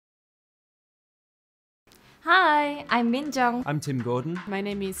Hi, I'm Minjung. I'm Tim Gordon. My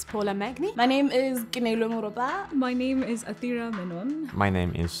name is Paula Magni. My name is Ginelo Muroba. My name is Athira Menon. My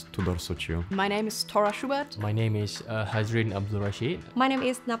name is Tudor Sochiu. My name is Tora Schubert. My name is Hazrin Abdul Rashid. My name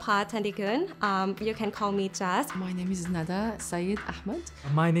is Napa Tandikun. You can call me Jazz. My name is Nada Saeed Ahmed.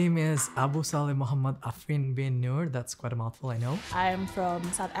 My name is Abu Saleh Muhammad Afrin bin Nur. That's quite a mouthful, I know. I'm from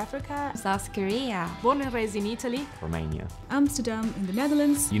South Africa. South Korea. Born and raised in Italy. Romania. Amsterdam in the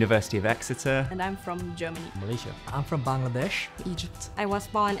Netherlands. University of Exeter. And I'm from Germany. Malaysia. I'm from Bangladesh. Egypt. I was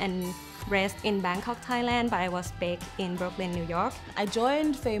born and raised in Bangkok, Thailand, but I was baked in Brooklyn, New York. I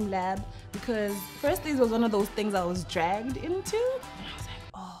joined FameLab because first this was one of those things I was dragged into. And I was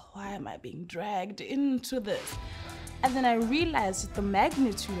like, oh, why am I being dragged into this? And then I realized the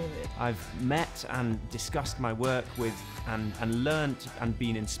magnitude of it. I've met and discussed my work with and learned and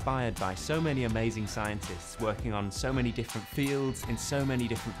been inspired by so many amazing scientists working on so many different fields in so many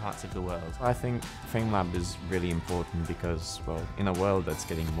different parts of the world. I think FameLab is really important because, well, in a world that's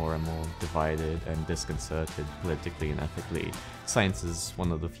getting more and more divided and disconcerted politically and ethically, science is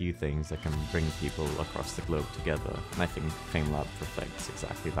one of the few things that can bring people across the globe together. And I think FameLab reflects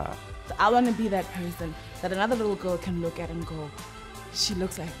exactly that. So I want to be that person that another little girl can look at and go, she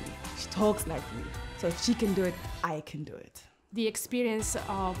looks like me, she talks like me. So if she can do it, I can do it. The experience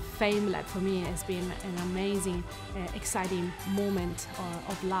of FameLab for me has been an amazing, exciting moment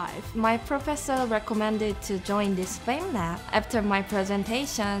of life. My professor recommended to join this FameLab. After my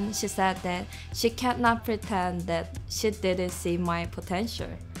presentation, she said that she cannot pretend that she didn't see my potential.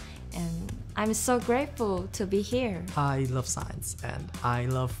 And I'm so grateful to be here. I love science and I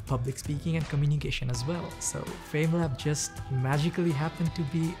love public speaking and communication as well. So FameLab just magically happened to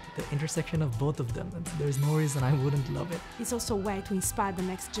be the intersection of both of them. And there's no reason I wouldn't love it. It's also a way to inspire the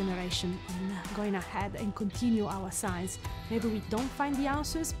next generation in going ahead and continue our science. Maybe we don't find the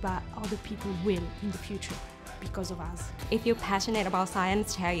answers, but other people will in the future because of us. If you're passionate about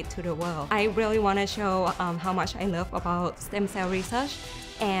science, share it to the world. I really want to show how much I love about stem cell research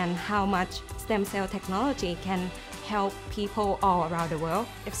and how much stem cell technology can help people all around the world.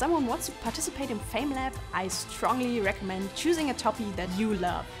 If someone wants to participate in FameLab, I strongly recommend choosing a topic that you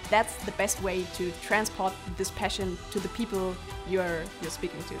love. That's the best way to transport this passion to the people you're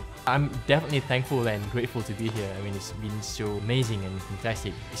speaking to. I'm definitely thankful and grateful to be here. I mean, it's been so amazing and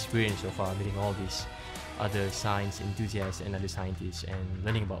fantastic experience so far, meeting all these other science enthusiasts and other scientists and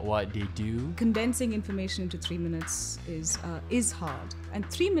learning about what they do. Condensing information into 3 minutes is hard. And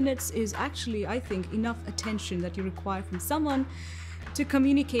 3 minutes is actually, I think, enough attention that you require from someone to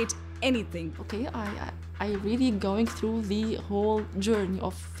communicate anything. Okay, I really going through the whole journey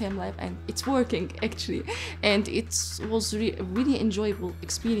of FameLab and it's working actually. And it was a really enjoyable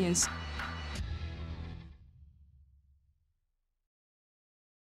experience.